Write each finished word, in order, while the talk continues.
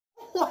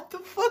What the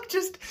fuck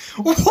just...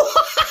 What?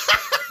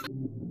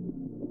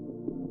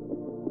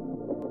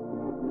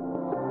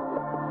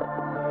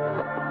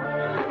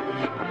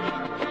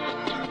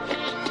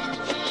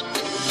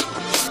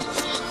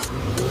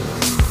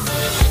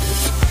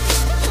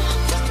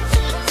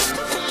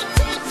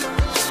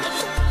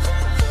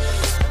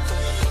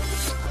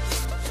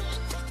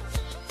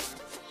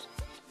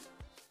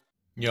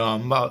 Yo,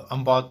 I'm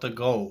about to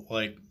go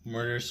like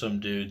murder some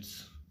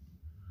dudes.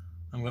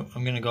 I'm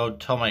gonna go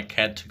tell my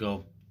cat to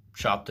go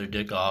chop their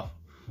dick off.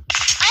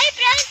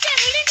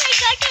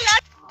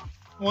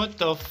 What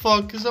the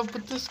fuck is up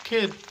with this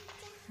kid?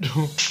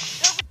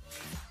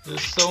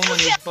 There's so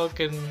many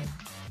fucking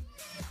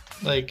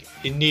like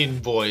Indian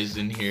boys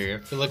in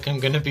here. I feel like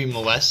I'm gonna be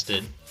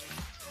molested.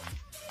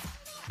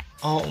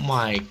 Oh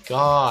my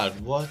god,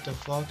 what the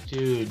fuck,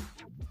 dude?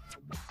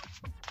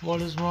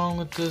 What is wrong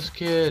with this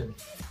kid?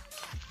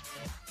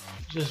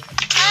 Just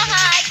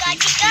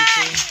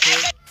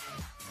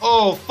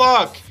oh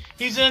fuck!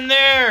 He's in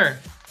there!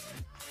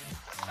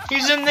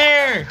 He's in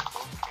there!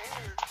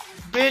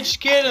 Bitch,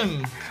 get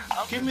him!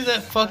 Give me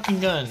that fucking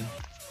gun.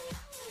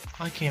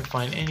 I can't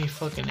find any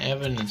fucking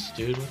evidence,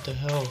 dude. What the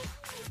hell?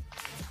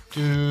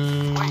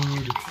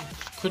 Dude.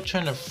 Quit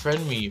trying to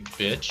friend me, you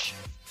bitch.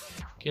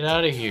 Get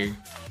out of here.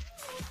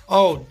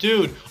 Oh,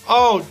 dude.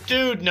 Oh,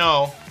 dude,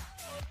 no.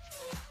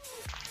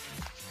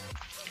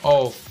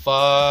 Oh,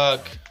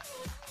 fuck.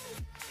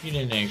 He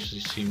didn't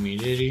actually see me,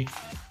 did he?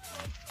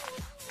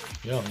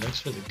 Yo, thanks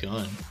for the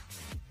gun.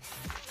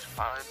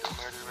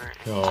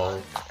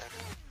 Yo.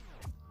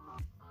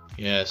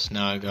 Yes,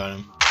 now I got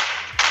him.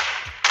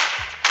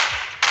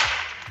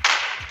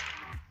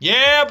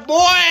 Yeah,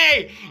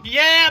 boy!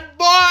 Yeah,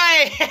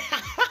 boy!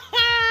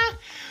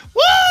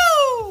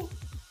 Woo!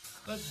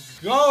 Let's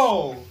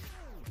go!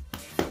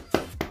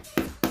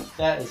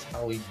 That is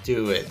how we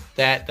do it.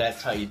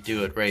 That's how you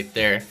do it right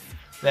there.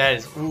 That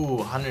is, ooh,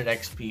 100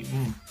 XP.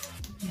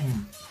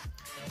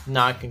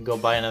 Now I can go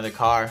buy another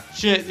car.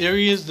 Shit, there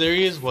he is, there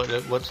he is.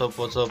 What's up,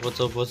 what's up, what's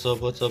up, what's up,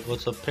 what's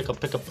up? Pick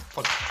up.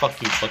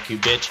 Fuck you,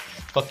 bitch.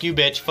 Fuck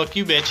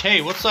you, bitch.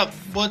 Hey, what's up,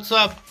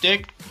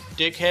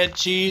 dickhead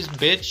cheese,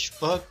 bitch,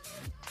 fuck.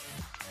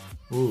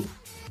 Ooh,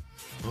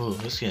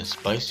 it's getting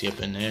spicy up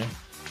in there.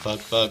 Fuck.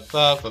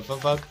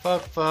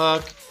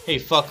 Hey,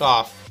 fuck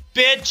off,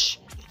 bitch.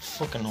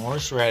 Fucking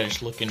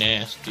horseradish looking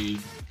ass, dude.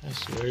 I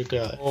swear to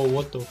God. Oh,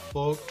 what the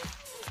fuck?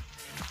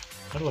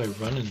 How do I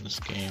run in this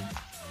game?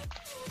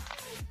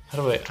 How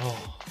do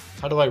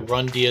I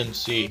run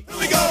DMC? Here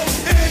we go.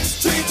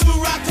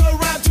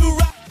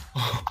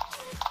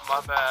 My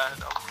bad.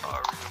 I'm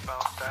sorry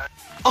about that.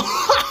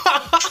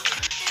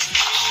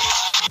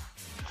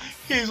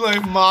 He's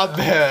like, my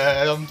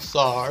bad. I'm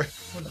sorry.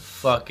 What a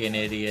fucking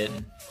idiot.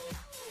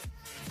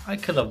 I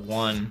could have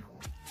won.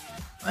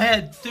 I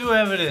had 2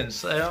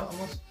 evidence. I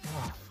almost.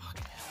 Oh,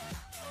 fucking hell.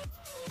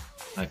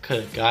 I could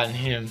have gotten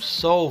him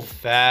so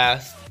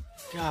fast.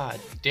 God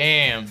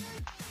damn.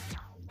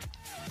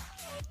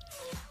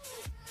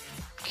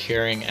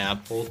 Carrying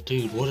apple?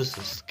 Dude, what is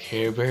this?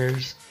 Care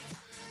Bears?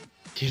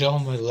 Get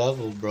on my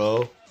level,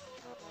 bro.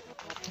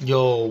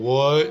 Yo,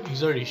 what?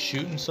 He's already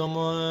shooting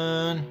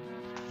someone?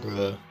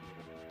 Bruh.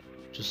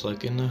 Just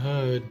like in the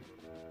hood.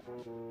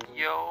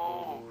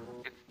 Yo,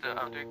 it's the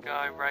other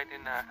guy right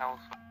in that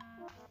house.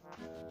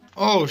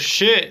 Oh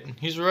shit,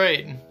 he's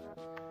right. Him.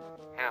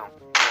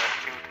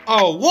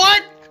 Oh,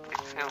 what?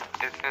 It's him.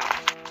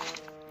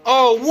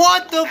 Oh,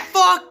 what the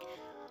fuck?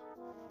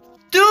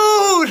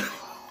 Dude!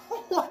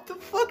 What the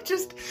fuck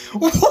just...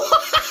 What?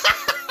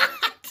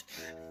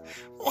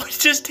 What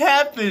just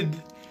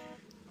happened?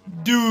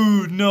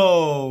 Dude,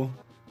 no.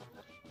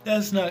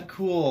 That's not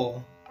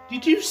cool.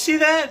 Did you see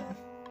that?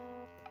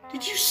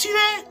 Did you see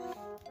that?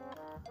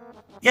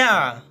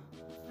 Yeah.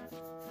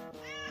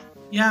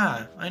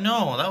 Yeah, I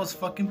know. That was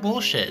fucking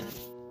bullshit.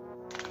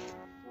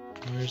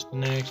 Where's the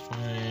next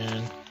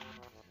one?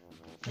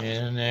 Oh,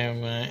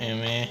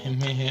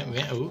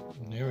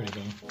 there we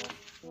go.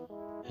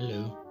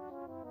 Hello.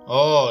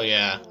 Oh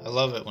yeah, I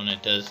love it when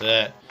it does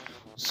that.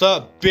 What's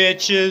up,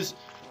 bitches?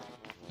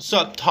 What's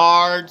up,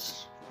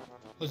 tards?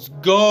 Let's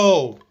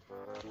go.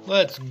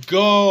 Let's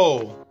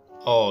go.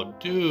 Oh,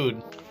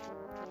 dude.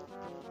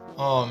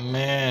 Oh,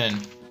 man.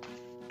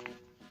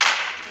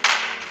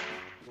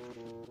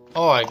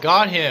 Oh, I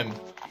got him.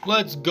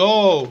 Let's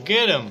go.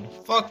 Get him.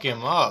 Fuck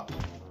him up.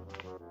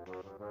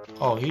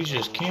 Oh, he's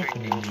just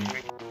camping in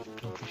here.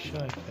 Don't be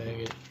shy,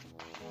 faggot.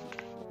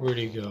 Where'd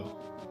he go?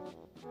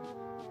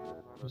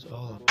 What's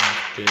all up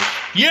in this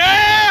bitch?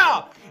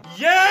 Yeah!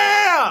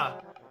 Yeah!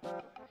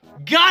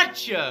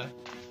 Gotcha!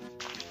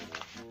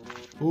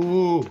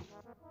 Ooh.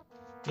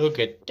 Look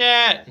at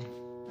that.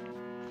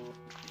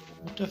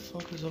 What the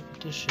fuck is up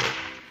with this shit?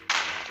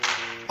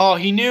 Oh,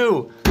 he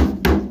knew.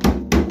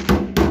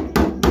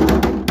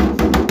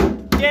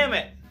 Damn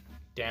it.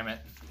 Damn it.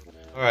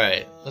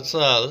 Alright, let's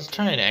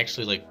try and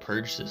actually like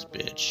purge this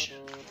bitch.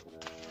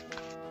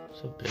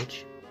 What's up,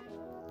 bitch?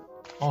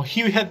 Oh,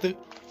 he had the...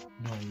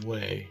 No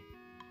way.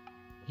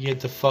 He had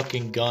the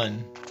fucking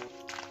gun.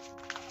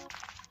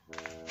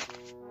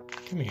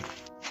 Come here,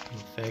 you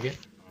faggot.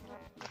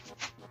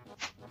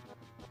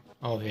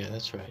 Oh yeah,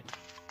 that's right.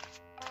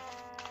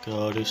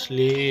 Go to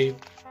sleep,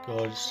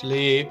 go to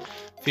sleep.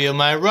 Feel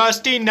my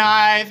rusty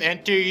knife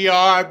enter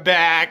your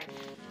back.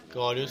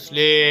 Go to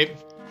sleep,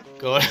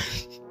 go to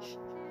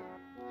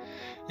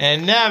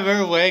and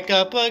never wake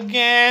up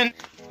again.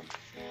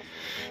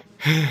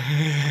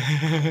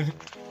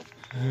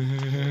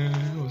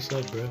 What's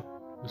up, bro?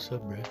 What's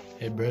up, bro?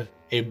 Hey, bro.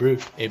 Hey, bro.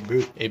 Hey,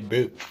 bro. Hey,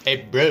 bro.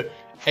 Hey, bro.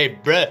 Hey,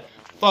 bro.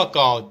 Fuck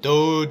all,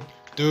 dude.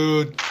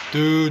 Dude.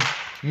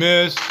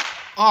 Miss.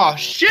 Oh,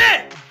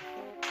 shit!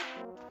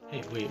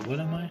 Hey, wait, what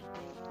am I?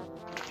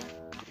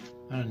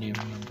 I don't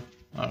even remember.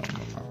 I don't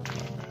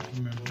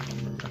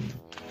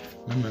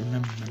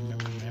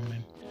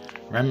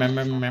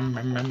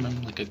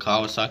remember. Like a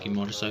Kawasaki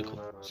motorcycle.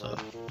 What's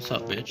up? What's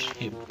up, bitch?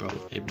 Hey, bro.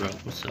 Hey, bro.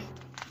 What's up?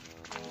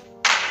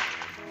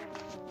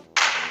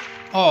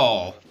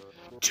 Oh,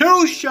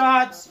 2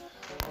 shots.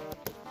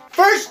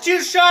 First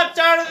 2 shots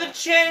out of the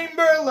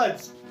chamber.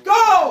 Let's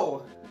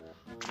go.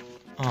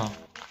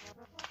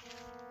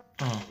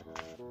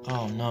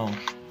 Oh no.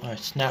 I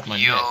snapped my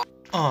neck.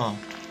 Oh,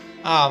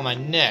 my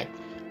neck.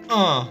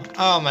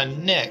 Oh, my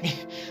neck.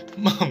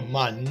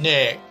 My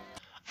neck.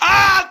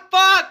 Ah,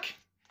 fuck.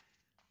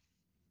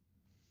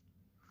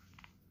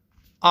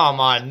 Oh,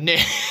 my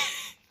neck.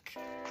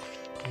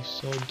 You're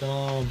so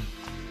dumb.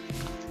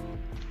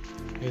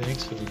 Hey,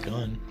 thanks for the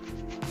gun.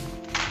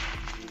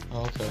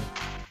 Oh, okay.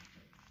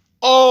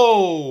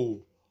 Oh!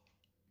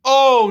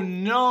 Oh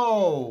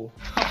no!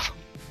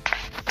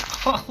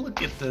 Oh,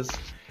 look at this.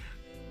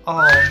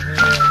 Oh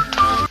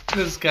man.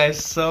 This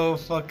guy's so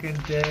fucking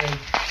dead.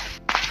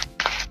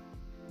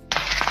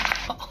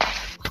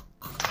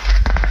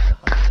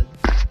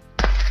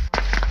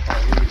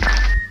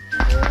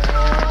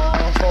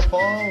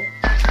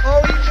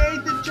 Oh, he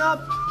made the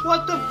jump!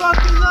 What the fuck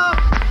is up?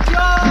 Yo!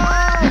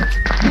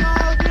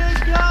 Oh,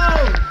 dude, go!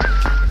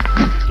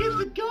 Get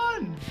the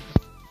gun!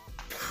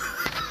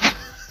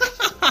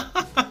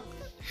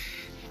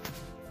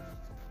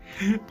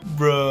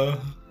 Bruh.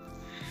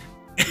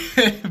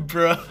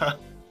 Bruh.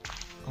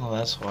 Oh,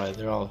 that's why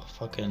they're all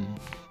fucking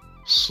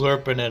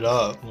slurping it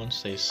up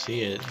once they see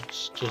it.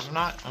 It's just, I'm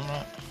not.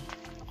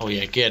 Oh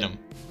yeah, get him.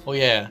 Oh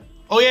yeah.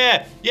 Oh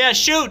yeah! Yeah,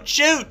 shoot!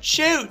 Shoot,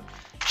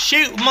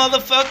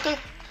 motherfucker!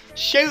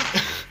 Shoot!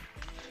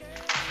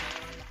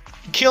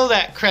 Kill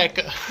that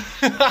cracker!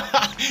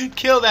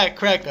 Kill that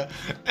cracker!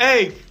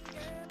 Hey!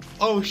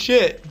 Oh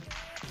shit!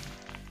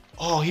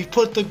 Oh, he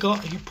put the gun.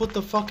 He put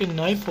the fucking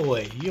knife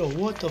away. Yo,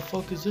 what the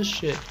fuck is this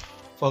shit?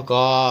 Fuck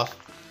off!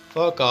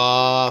 Fuck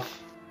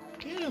off!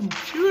 Get him!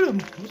 Shoot him!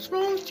 What's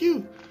wrong with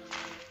you?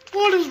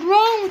 What is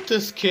wrong with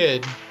this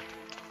kid?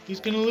 He's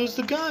gonna lose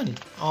the gun.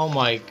 Oh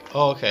my.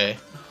 Oh, okay.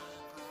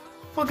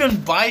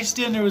 Fucking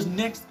bystander was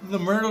next to the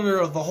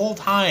murderer the whole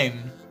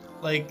time.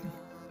 Like,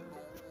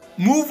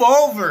 move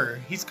over.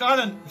 He's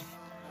gotta.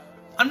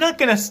 I'm not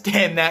gonna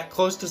stand that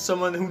close to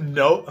someone who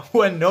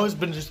I know has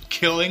been just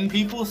killing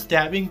people,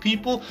 stabbing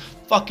people,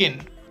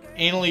 fucking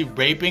anally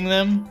raping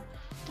them.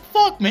 What the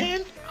fuck,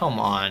 man? Come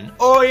on.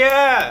 Oh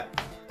yeah.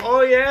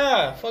 Oh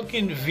yeah.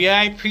 Fucking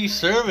VIP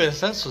service.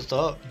 That's what's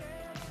up.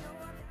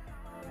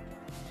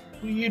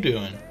 What are you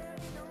doing,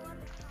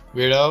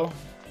 weirdo?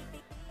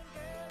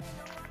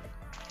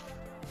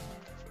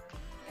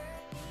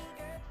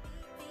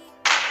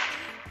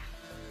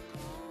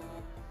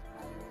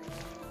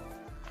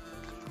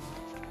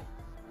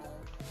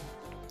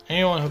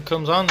 Anyone who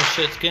comes on this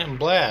shit's getting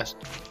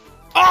blasted.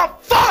 Oh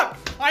fuck!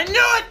 I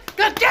knew it!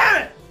 God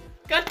damn it!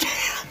 God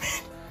damn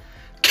it!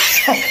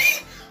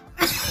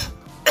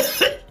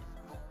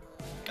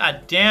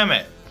 God damn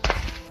it!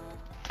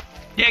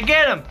 Yeah,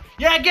 get him!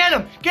 Yeah, get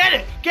him! Get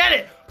it! Get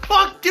it!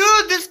 Fuck,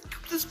 dude!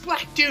 This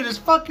black dude is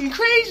fucking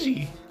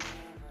crazy!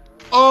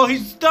 Oh,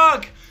 he's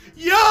stuck!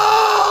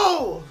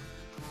 Yo!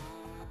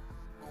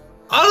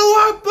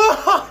 Allahu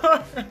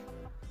Akbar!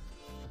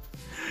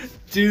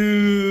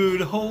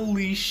 Dude,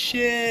 holy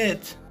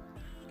shit.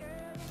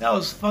 That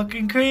was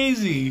fucking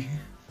crazy.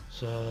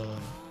 What's up,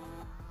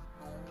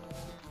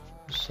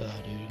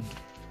 dude?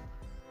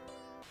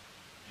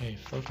 Hey,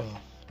 fuck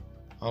off.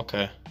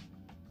 Okay.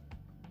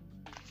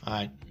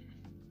 Alright.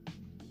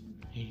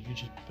 Hey, you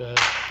just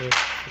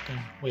fucking.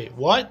 Wait,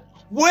 what?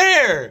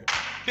 Where?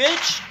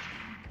 Bitch?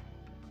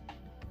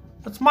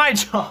 That's my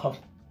job.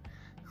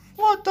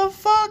 What the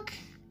fuck?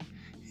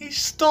 He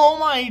stole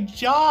my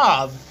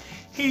job.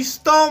 He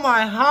stole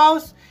my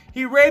house.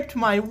 He raped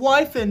my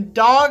wife and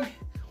dog.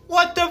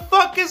 What the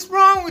fuck is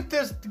wrong with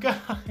this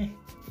guy?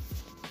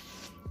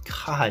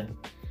 God.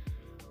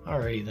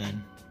 Alrighty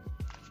then.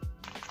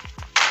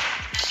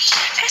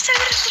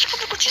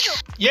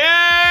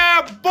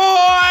 Yeah,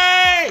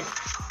 boy!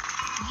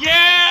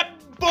 Yeah,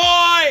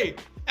 boy!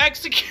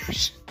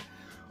 Execution.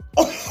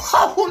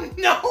 Oh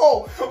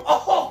no!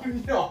 Oh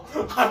no!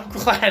 I'm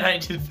glad I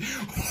did.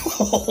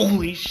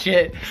 Holy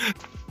shit.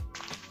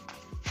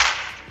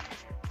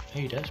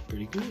 Hey, that's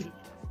pretty good.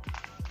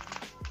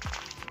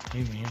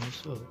 Hey man,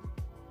 what's up?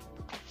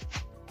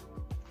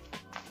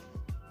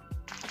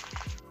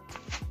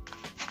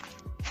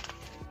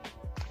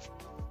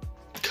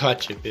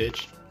 Gotcha,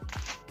 bitch.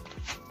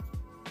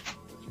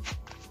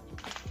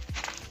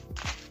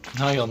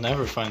 Now you'll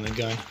never find the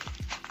gun.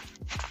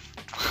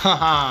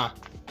 Haha.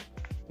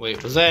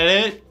 Wait, was that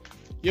it?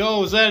 Yo,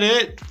 was that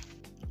it?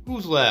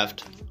 Who's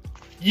left?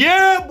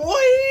 Yeah,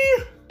 boy!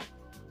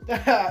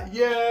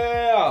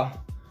 Yeah!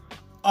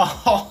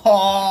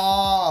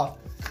 Oh,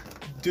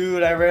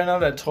 dude, I ran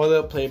out of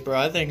toilet paper.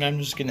 I think I'm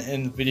just gonna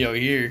end the video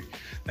here.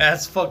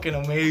 That's fucking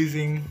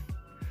amazing.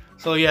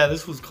 So yeah,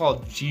 this was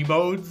called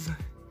Gmodes,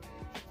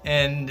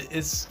 and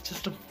it's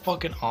just a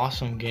fucking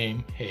awesome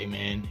game. Hey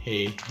man,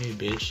 hey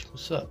bitch,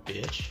 what's up,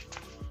 bitch?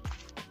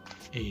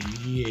 Hey,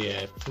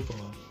 yeah, fuck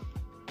off.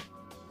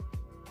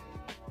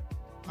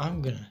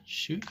 I'm gonna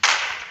shoot.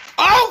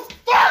 Oh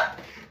fuck!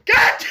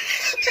 God damn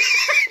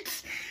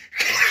it!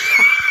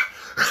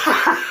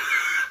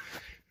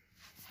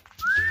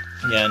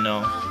 Yeah,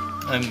 no,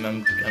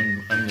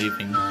 I'm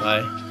leaving.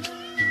 Bye.